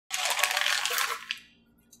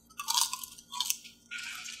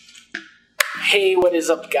Hey, what is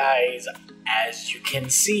up, guys? As you can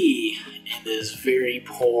see in this very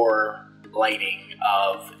poor lighting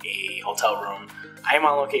of a hotel room, I am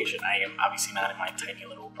on location. I am obviously not in my tiny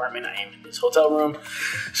little apartment. I am in this hotel room.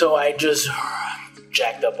 So I just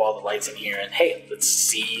jacked up all the lights in here and hey, let's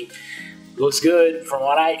see. Looks good from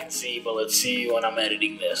what I can see, but let's see when I'm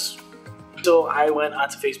editing this. So I went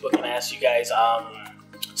onto Facebook and asked you guys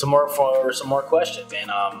some more questions, and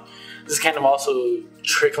this is kind of also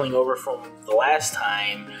trickling over from the last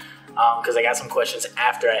time because I got some questions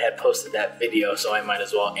after I had posted that video, so I might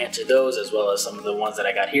as well answer those as well as some of the ones that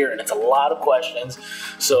I got here, and it's a lot of questions.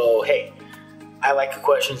 So hey, I like the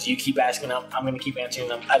questions. You keep asking them. I'm going to keep answering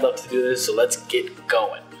them. I love to do this, so let's get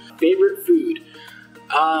going. Favorite food?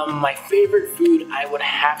 My favorite food, I would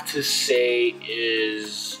have to say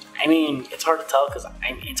is, I mean, it's hard to tell because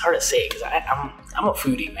it's hard to say because I'm a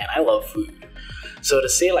foodie, man. I love food. So to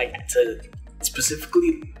say, like, to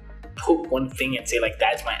specifically put one thing and say like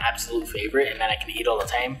that's my absolute favorite and that I can eat all the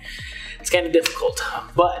time, it's kind of difficult.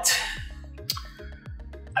 But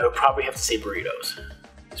I would probably have to say burritos,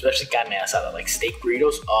 especially carne asada, like steak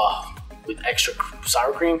burritos. Oh, with extra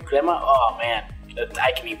sour cream, crema. Oh man,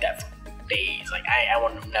 I can eat that for days. Like I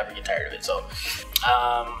will never get tired of it. So,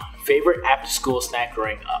 favorite after school snack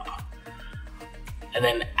growing up. And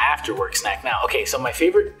then after work snack now. Okay, so my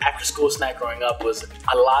favorite after school snack growing up was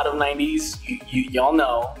a lot of 90s. Y'all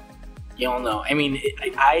know. I mean,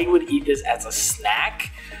 I would eat this as a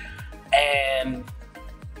snack, and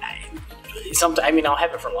I mean, I'll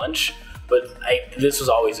have it for lunch, but this was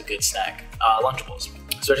always a good snack. Lunchables,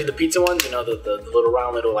 especially the pizza ones. You know, the little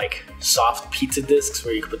round, little like soft pizza discs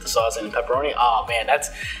where you can put the sauce in and pepperoni. Oh man,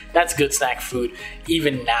 that's good snack food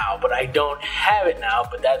even now. But I don't have it now.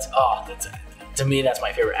 But that's to me, that's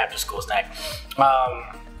my favorite after school snack.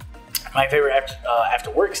 My favorite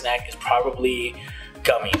after work snack is probably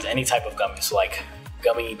gummies, any type of gummies. So like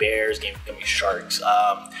gummy bears, gummy sharks,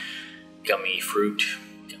 gummy fruit,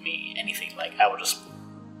 gummy anything. Like I would just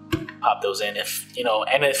pop those in if, you know,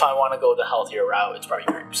 and if I want to go the healthier route, it's probably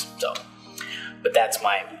grapes. So, but that's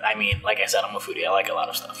I mean, like I said, I'm a foodie. I like a lot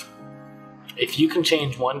of stuff. If you can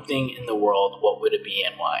change one thing in the world, what would it be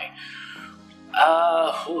and why?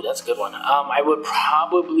 That's a good one. I would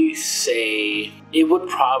probably say it would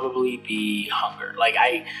probably be hunger. Like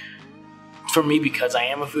for me, because I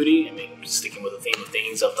am a foodie, I mean, sticking with the theme of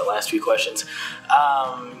things of the last few questions,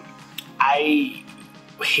 I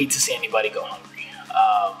hate to see anybody go hungry.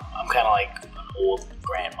 I'm kind of like an old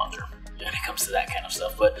grandmother when it comes to that kind of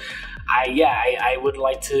stuff. But I would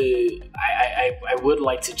like to, I would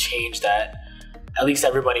like to change that. At least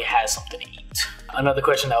everybody has something to eat. Another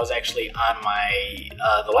question that was actually on my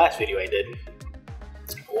the last video I did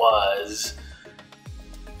was,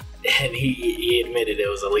 and he admitted it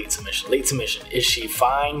was a late submission. Late submission. Is she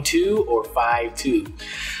 5'2" or 5'2"?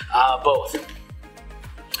 Both.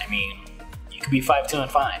 I mean, you could be 5'2"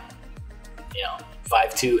 and fine. You know,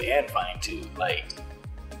 5'2" and fine too. Like,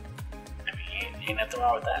 I mean, ain't nothing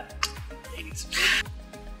wrong with that, ladies.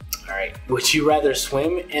 All right. Would you rather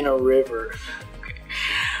swim in a river?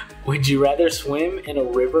 Would you rather swim in a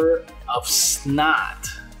river of snot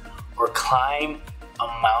or climb a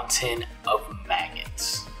mountain of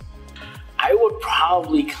maggots? I would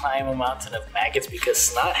probably climb a mountain of maggots because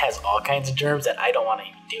snot has all kinds of germs that I don't want to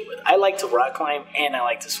even deal with. I like to rock climb and I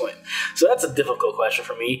like to swim. So that's a difficult question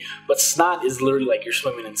for me. But snot is literally like you're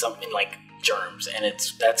swimming in something like germs, and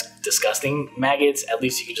that's disgusting. Maggots, at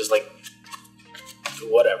least you can just like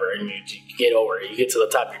whatever, and you get over it. You get to the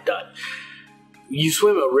top, you're done. You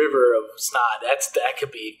swim a river of snot, that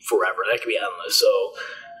could be forever. That could be endless. So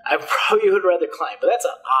I probably would rather climb. But that's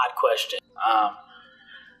an odd question.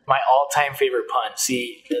 My all-time favorite pun.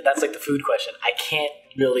 See, that's like the food question. I can't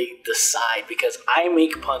really decide because I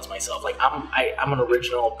make puns myself. Like I'm an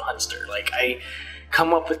original punster. Like I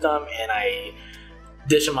come up with them and I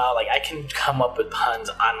dish them out. Like I can come up with puns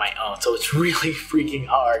on my own. So it's really freaking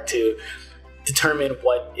hard to determine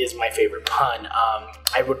what is my favorite pun.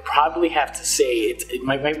 I would probably have to say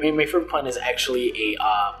my favorite pun is actually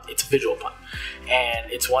it's a visual pun,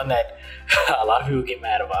 and it's one that a lot of people get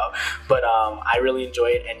mad about, but I really enjoy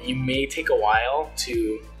it, and you may take a while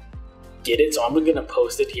to get it, so I'm gonna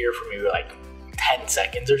post it here for maybe like 10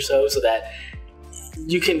 seconds or so that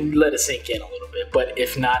you can let it sink in a little bit. But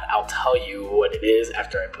if not, I'll tell you what it is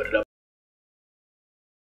after I put it up.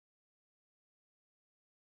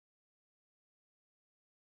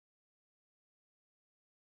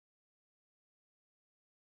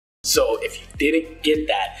 So if you didn't get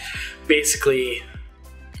that, basically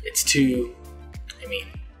it's two, I mean,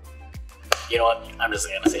 you know what, I'm just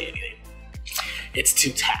gonna say anything. It's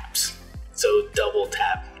 2 taps. So double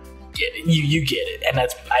tap get it. You get it, and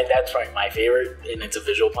that's probably my favorite. And it's a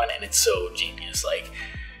visual pun, and it's so genius. Like,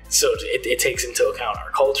 so it takes into account our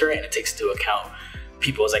culture, and it takes into account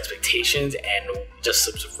people's expectations, and just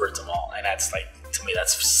subverts them all. And that's like, to me,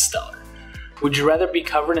 that's stellar. Would you rather be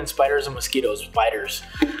covered in spiders or mosquitoes? Spiders.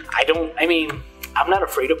 I mean, I'm not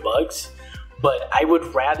afraid of bugs, but I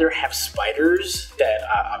would rather have spiders that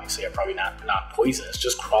obviously are probably not poisonous,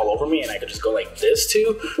 just crawl over me and I could just go like this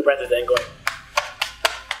too, rather than going,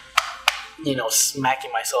 you know,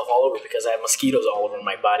 smacking myself all over because I have mosquitoes all over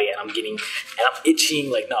my body and I'm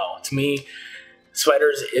itching. Like, no, to me,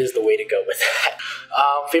 spiders is the way to go with that.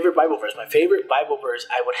 Favorite Bible verse. My favorite Bible verse,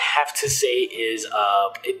 I would have to say, is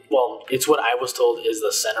it's what I was told is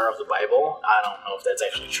the center of the Bible. I don't know if that's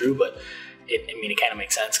actually true, but it kind of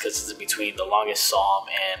makes sense because it's between the longest psalm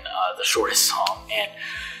and the shortest psalm. And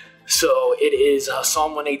so it is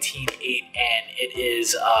Psalm 118:8, and it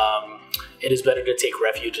is better to take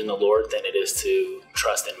refuge in the Lord than it is to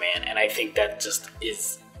trust in man. And I think that just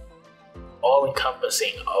is all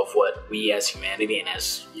encompassing of what we as humanity and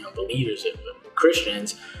as, you know, believers,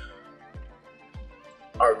 Christians,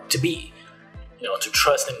 are to be, you know, to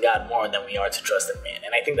trust in God more than we are to trust in man.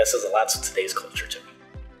 And I think that says a lot to today's culture to me.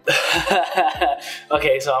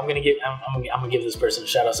 Okay, so I'm gonna give this person a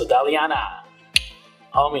shout out. So Daliana,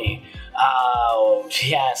 homie,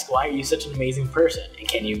 she asked, why are you such an amazing person? And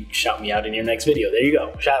can you shout me out in your next video? There you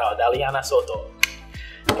go. Shout out, Daliana Soto.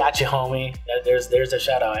 Gotcha, homie. There's a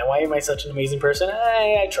shout out. And why am I such an amazing person?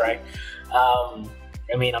 I try.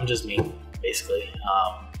 I mean, I'm just me, basically.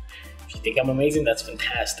 If you think I'm amazing, that's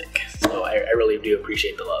fantastic. So I really do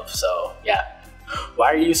appreciate the love. So yeah.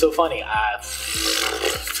 Why are you so funny?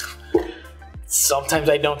 Sometimes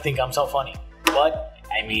I don't think I'm so funny, but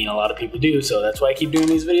I mean, a lot of people do. So that's why I keep doing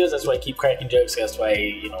these videos. That's why I keep cracking jokes. That's why,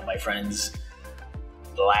 you know, my friends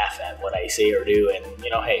laugh at what I say or do. And, you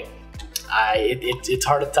know, hey, it's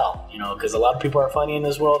hard to tell, you know, because a lot of people are funny in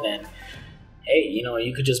this world. And hey, you know,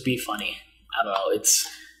 you could just be funny. I don't know. It's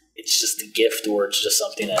just a gift, or it's just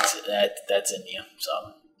something that's in you. So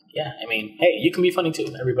yeah, I mean, hey, you can be funny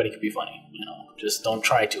too. Everybody can be funny, you know. Just don't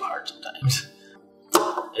try too hard sometimes.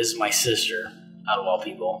 This is my sister, out of all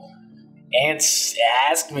people, and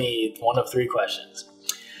ask me one of 3 questions.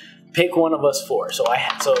 Pick one of us 4. So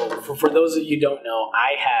for those of you who don't know,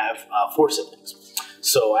 I have 4 siblings.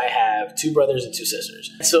 So I have 2 brothers and 2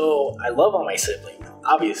 sisters. So I love all my siblings,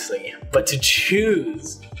 obviously, but to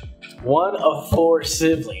choose one of 4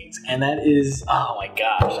 siblings, and that is, oh my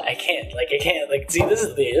gosh, I can't, see, this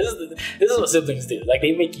is what siblings do. Like,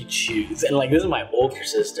 they make you choose, and like, this is my older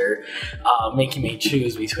sister making me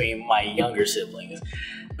choose between my younger siblings.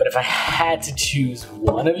 But if I had to choose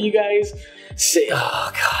one of you guys, say,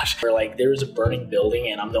 oh gosh, or like there was a burning building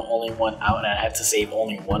and I'm the only one out and I have to save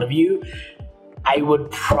only one of you, I would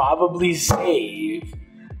probably save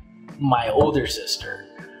my older sister.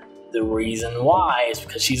 The reason why is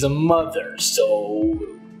because she's a mother, so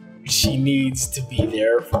she needs to be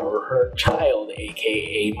there for her child,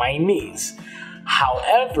 aka my niece.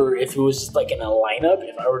 However, if it was just like in a lineup,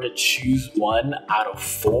 if I were to choose one out of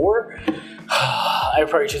 4, I would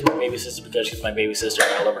probably choose my baby sister because she's my baby sister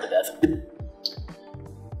and I love her to death.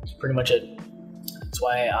 That's pretty much it. That's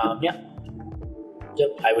why, yeah.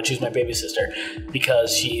 Yep, I would choose my baby sister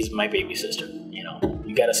because she's my baby sister. You know,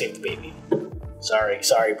 you gotta save the baby.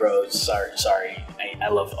 Sorry, bros. Sorry. I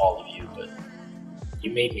love all of you, but you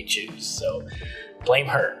made me choose, so blame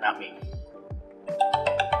her, not me.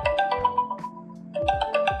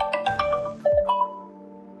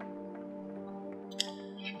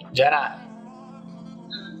 Jenna.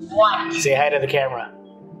 What? Say hi to the camera.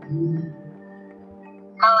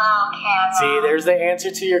 Hello, camera. See, there's the answer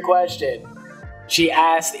to your question. She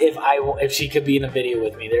asked if she could be in a video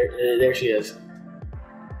with me. There she is.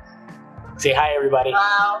 Say hi, everybody.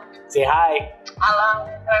 Hello. Say hi. Hello,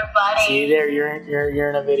 everybody. See there, you're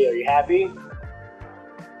in a video. Are you happy?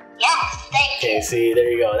 Yes, thank you. Okay, see, there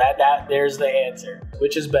you go. There's the answer.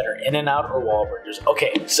 Which is better, In-N-Out or Wahlburgers?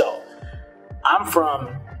 Okay, so I'm from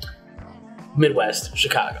Midwest,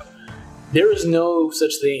 Chicago. There is no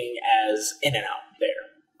such thing as In-N-Out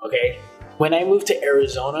there, okay? When I moved to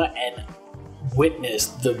Arizona and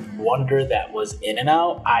witnessed the wonder that was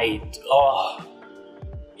In-N-Out,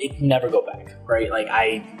 it never go back, right? Like,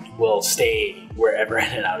 I will stay wherever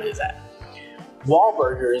In-N-Out is at.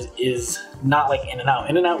 Wahlburgers is not like In-N-Out.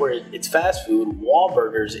 In-N-Out, where it's fast food,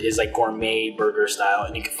 Wahlburgers is like gourmet burger style,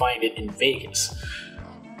 and you can find it in Vegas.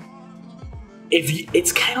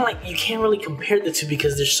 It's kind of like, you can't really compare the two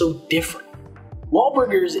because they're so different.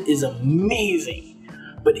 Wahlburgers is amazing,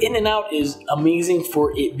 but In-N-Out is amazing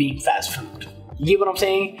for it being fast food. You get what I'm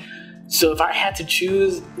saying? So if I had to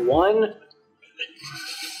choose one,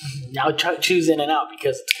 I'll choose In and Out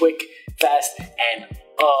because it's quick, fast, and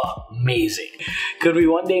amazing. Could we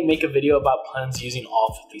one day make a video about puns using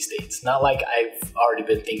all 50 states? Not like I've already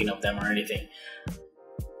been thinking of them or anything.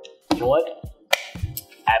 You know what?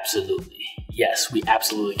 Absolutely. Yes, we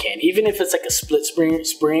absolutely can. Even if it's like a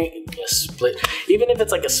even if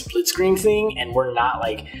it's like a split screen thing and we're not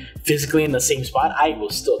like physically in the same spot, I will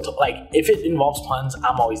still like if it involves puns,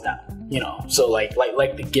 I'm always down. You know, so like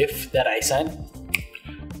the GIF that I sent.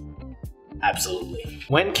 Absolutely.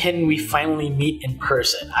 When can we finally meet in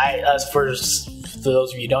person? For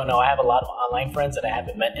those of you who don't know, I have a lot of online friends that I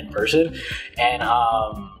haven't met in person, and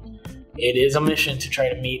it is a mission to try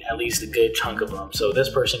to meet at least a good chunk of them. So this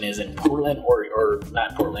person is in Portland, or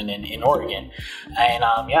not Portland, in Oregon. And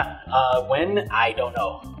when? I don't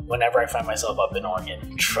know. Whenever I find myself up in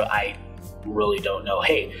Oregon, I really don't know.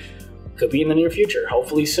 Hey, could be in the near future.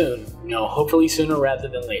 Hopefully soon. You know, hopefully sooner rather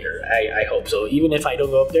than later. I hope so. Even if I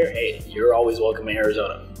don't go up there, hey, you're always welcome in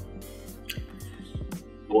Arizona.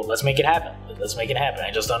 Well, let's make it happen. Let's make it happen.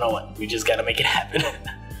 I just don't know when. We just gotta make it happen.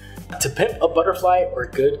 To Pimp a Butterfly or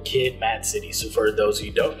Good Kid, Mad City. So for those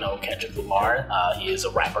who don't know, Kendrick Lamar, he is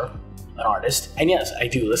a rapper, an artist, and yes, I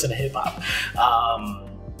do listen to hip hop.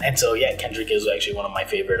 And so yeah, Kendrick is actually one of my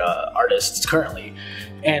favorite artists currently.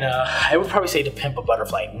 And I would probably say To Pimp a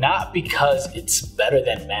Butterfly, not because it's better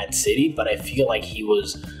than Mad City, but I feel like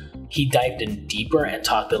he dived in deeper and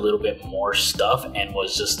talked a little bit more stuff and he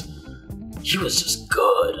was just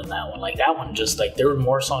good in that one. Like that one, just like there were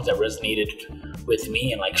more songs that resonated with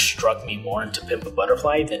me and like struck me more into Pimp a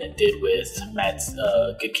Butterfly than it did with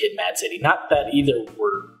Good Kid, Mad City. Not that either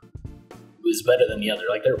was better than the other.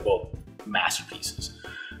 Like they're both masterpieces,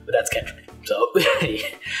 but that's Kendrick. So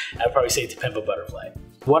I'd probably say To Pimp a Butterfly.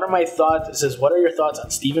 What are my thoughts? It says, what are your thoughts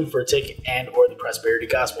on Stephen Furtick and or the prosperity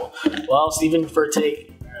gospel? Well, Stephen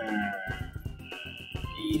Furtick,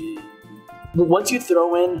 once you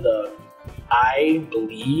throw in the I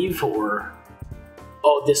believe or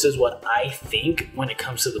oh, this is what I think when it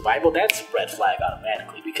comes to the Bible, that's a red flag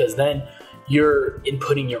automatically, because then you're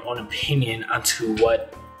inputting your own opinion onto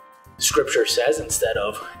what Scripture says instead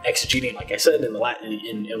of exegeting, like I said in one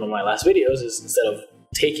of my last videos, is instead of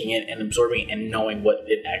taking it and absorbing it and knowing what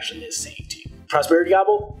it actually is saying to you. Prosperity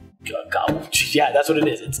gospel? Yeah, that's what it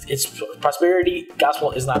is. It's prosperity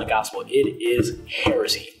gospel is not a gospel. It is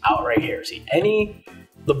heresy, outright heresy.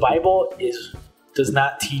 The Bible does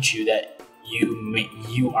not teach you that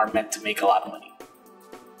you are meant to make a lot of money.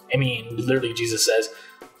 I mean, literally Jesus says,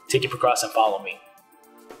 take up your cross and follow me,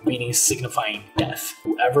 meaning signifying death.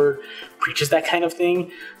 Whoever preaches that kind of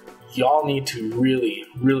thing, y'all need to really,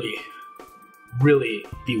 really, really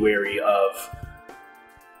be wary of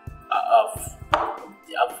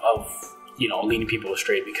leading people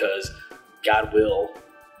astray, because God will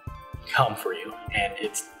come for you, and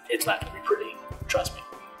it's not going to be pretty. Trust me.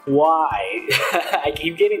 Why? I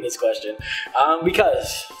keep getting this question.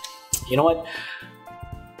 Because, you know what?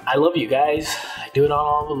 I love you guys. I do it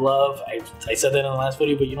all with love. I said that in the last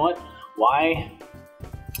video, but you know what? Why?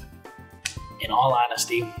 In all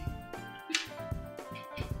honesty,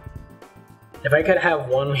 if I could have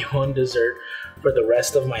one dessert for the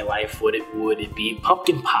rest of my life, would it be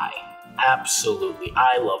pumpkin pie? Absolutely.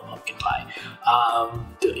 I love pumpkin pie.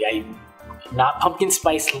 Not pumpkin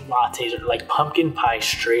spice lattes, or like pumpkin pie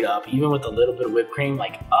straight up, even with a little bit of whipped cream.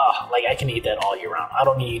 Like I can eat that all year round. I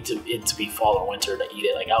don't need it to be fall or winter to eat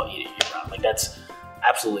it. Like I'll eat it year round. Like that's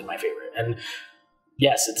absolutely my favorite. And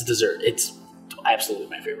yes, it's a dessert. It's absolutely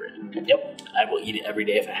my favorite. Yep, I will eat it every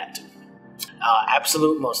day if I had to.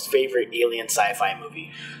 Absolute most favorite alien sci-fi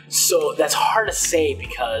movie. So that's hard to say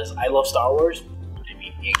because I love Star Wars.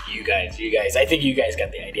 You guys, I think you guys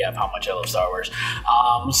got the idea of how much I love Star Wars.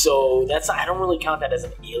 So I don't really count that as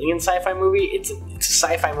an alien sci-fi movie. It's a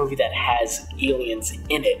sci-fi movie that has aliens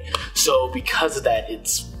in it. So because of that,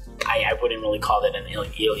 I wouldn't really call that an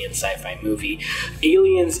alien sci-fi movie.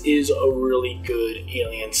 Aliens is a really good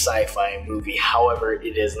alien sci-fi movie. However,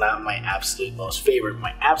 it is not my absolute most favorite.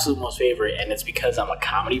 My absolute most favorite, and it's because I'm a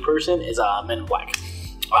comedy person, is Men in Black.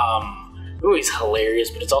 The movie's hilarious,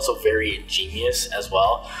 but it's also very ingenious as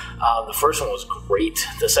well. The first one was great.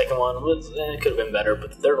 The second one it could have been better, but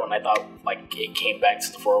the third one I thought like it came back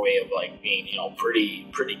to the four-way of like being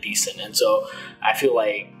pretty decent. And so I feel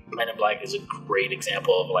like Men in Black is a great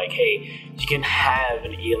example of like, hey, you can have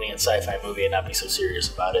an alien sci-fi movie and not be so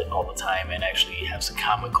serious about it all the time, and actually have some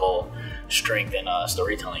comical strength and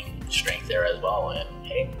storytelling strength there as well. And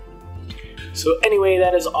hey. So anyway,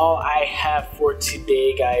 that is all I have for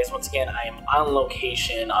today, guys. Once again, I am on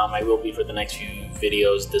location. I will be for the next few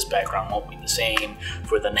videos. This background won't be the same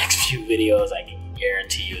for the next few videos. I can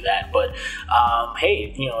guarantee you that. But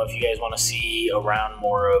hey, you know, if you guys want to see around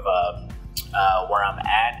more of where I'm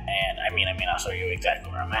at, and I mean, I'll show you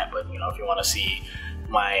exactly where I'm at. But you know, if you want to see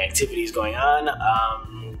my activities going on,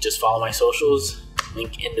 just follow my socials.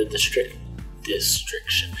 Link in the description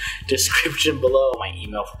below. My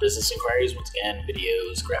email for business inquiries. Once again,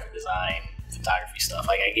 videos, graphic design, photography stuff.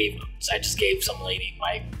 Like I just gave some lady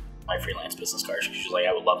my freelance business card. She was like,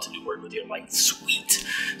 I would love to do work with you. I'm like, sweet.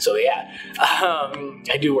 So yeah,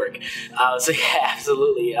 I do work. So yeah,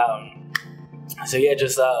 absolutely. So yeah,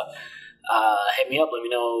 just hit me up. Let me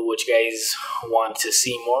know what you guys want to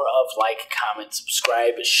see more of. Like, comment,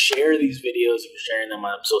 subscribe, share these videos. If you're sharing them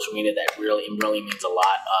on social media, that really means a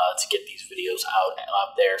lot to get these videos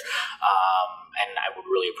out there. And I would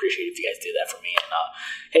really appreciate if you guys did that for me. And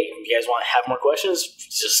hey, if you guys want to have more questions,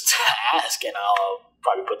 just ask, and I'll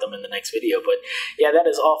probably put them in the next video. But yeah, that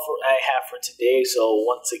is all I have for today. So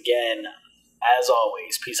once again, as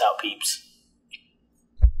always, peace out, peeps.